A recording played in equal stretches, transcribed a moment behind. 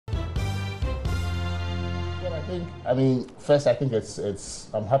think, I mean, first, I think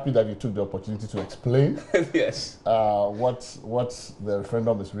I'm happy that you took the opportunity to explain yes. What the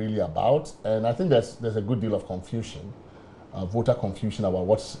referendum is really about. And I think there's a good deal of confusion, voter confusion about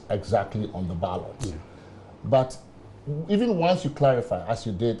what's exactly on the ballot. Yeah. But even once you clarify, as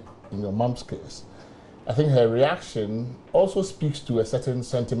you did in your mom's case, I think her reaction also speaks to a certain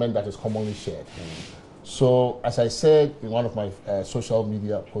sentiment that is commonly shared. So, as I said in one of my social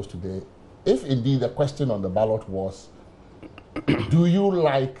media posts today, if indeed the question on the ballot was, do you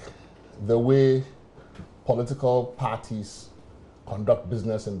like the way political parties conduct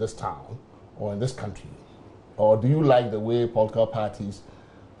business in this town or in this country? Or do you like the way political parties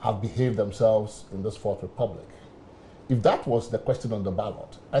have behaved themselves in this Fourth Republic? If that was the question on the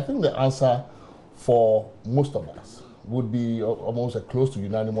ballot, I think the answer for most of us would be almost a close to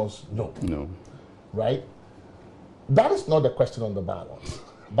unanimous no. No. Right? That is not the question on the ballot.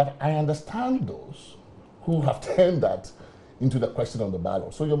 But I understand those who have turned that into the question on the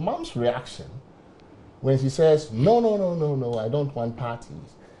ballot. So your mom's reaction when she says, no, I don't want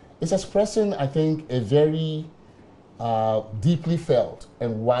parties, is expressing, I think, a very deeply felt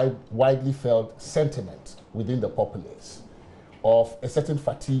and widely felt sentiment within the populace of a certain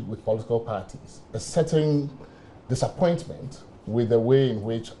fatigue with political parties, a certain disappointment with the way in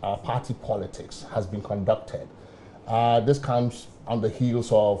which our party politics has been conducted. This comes on the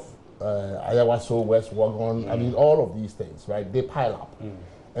heels of Ayawaso, West Wagon, I mean, all of these things, right? They pile up.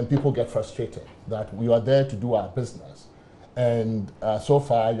 And people get frustrated that we are there to do our business. And so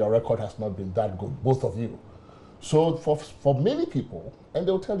far, your record has not been that good, both of you. So for many people, and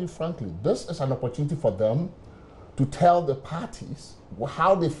they'll tell you frankly, this is an opportunity for them to tell the parties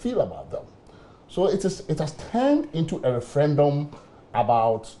how they feel about them. So it has turned into a referendum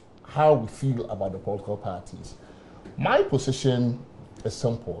about how we feel about the political parties. My position is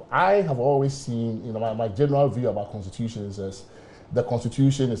simple. I have always seen, you know, my general view about constitutions is the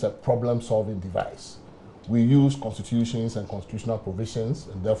constitution is a problem-solving device. We use constitutions and constitutional provisions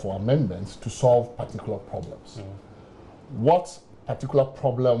and therefore amendments to solve particular problems. What particular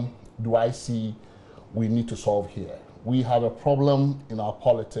problem do I see we need to solve here? We have a problem in our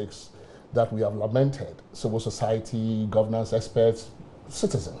politics that we have lamented, civil society, governance experts,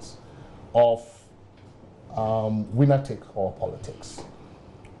 citizens, of winner-take-all politics.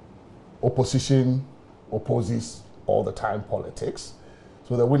 Opposition opposes all the time politics.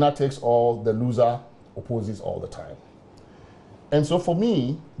 So the winner takes all, the loser opposes all the time. And so for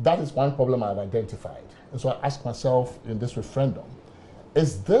me, that is one problem I've identified. And so I ask myself in this referendum,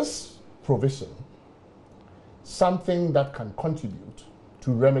 is this provision something that can contribute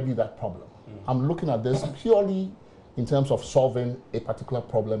to remedy that problem? I'm looking at this purely in terms of solving a particular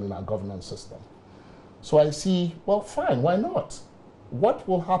problem in our governance system. So I see, well, fine, why not? What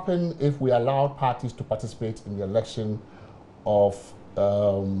will happen if we allow parties to participate in the election of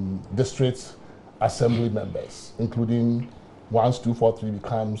district assembly members, including once 243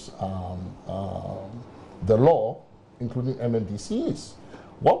 becomes the law, including MMDCEs?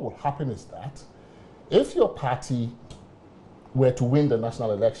 What will happen is that if your party were to win the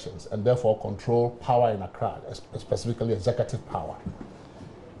national elections and therefore control power in Accra, specifically executive power,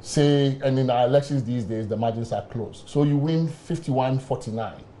 say, and in our elections these days, the margins are closed. So you win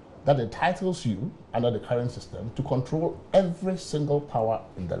 51-49. That entitles you, under the current system, to control every single power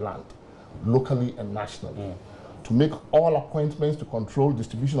in the land, locally and nationally, to make all appointments, to control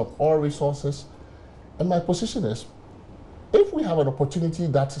distribution of all resources. And my position is, if we have an opportunity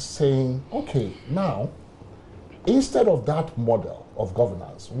that is saying, okay, now, instead of that model of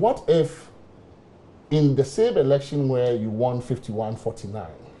governance, what if in the same election where you won 51-49,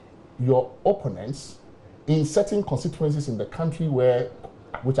 your opponents in certain constituencies in the country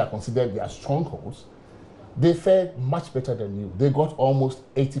which are considered their strongholds, they fared much better than you. They got almost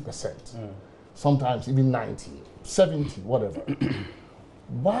 80%, sometimes even 90, 70, whatever.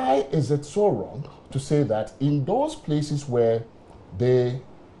 Why is it so wrong to say that in those places where they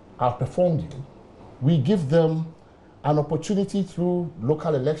outperformed you, we give them an opportunity through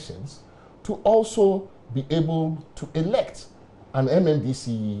local elections to also be able to elect an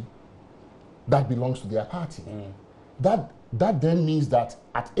MMDCE that belongs to their party? That then means that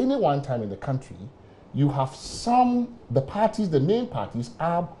at any one time in the country, you have the main parties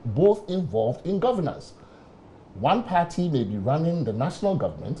are both involved in governance. One party may be running the national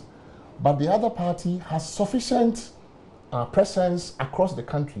government, but the other party has sufficient presence across the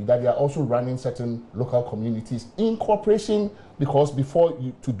country that they are also running certain local communities in cooperation, because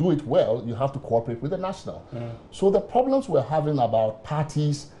to do it well, you have to cooperate with the national. So the problems we're having about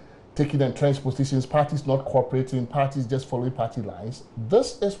parties taking entrenched positions, parties not cooperating, parties just following party lines.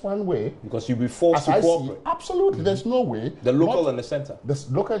 This is one way. Because you'll be forced to cooperate. Absolutely, there's no way. The local and the center. The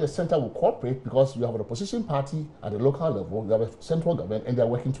local and the center will cooperate because you have an opposition party at the local level, you have a central government, and they're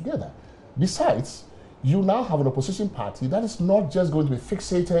working together. Besides, you now have an opposition party that is not just going to be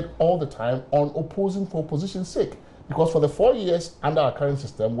fixated all the time on opposing for opposition's sake. Because for the 4 years under our current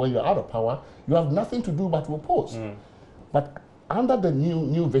system, when you're out of power, you have nothing to do but to oppose. But under the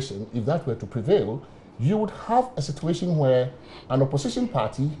new vision, if that were to prevail, you would have a situation where an opposition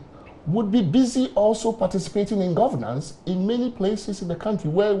party would be busy also participating in governance in many places in the country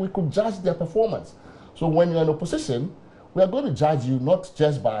where we could judge their performance. So when you're in opposition, we are going to judge you not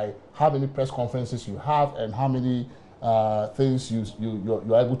just by how many press conferences you have and how many things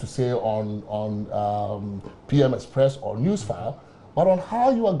you're able to say on PM Express or Newsfile, but on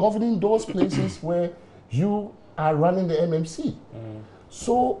how you are governing those places where you are running the MMC.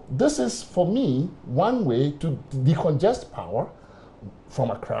 So this is, for me, one way to decongest power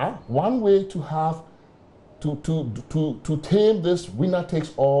from Accra, one way to have to tame this winner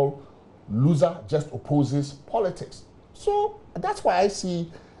takes all, loser just opposes politics. So that's why I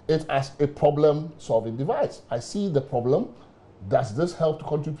see it as a problem-solving device. I see the problem. Does this help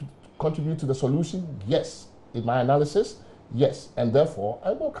to contribute to the solution? Yes. In my analysis, yes. And therefore,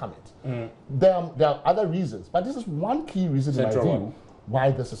 I welcome it. There are other reasons, but this is one key reason in my view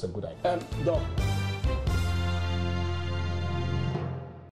why this is a good idea. Doc,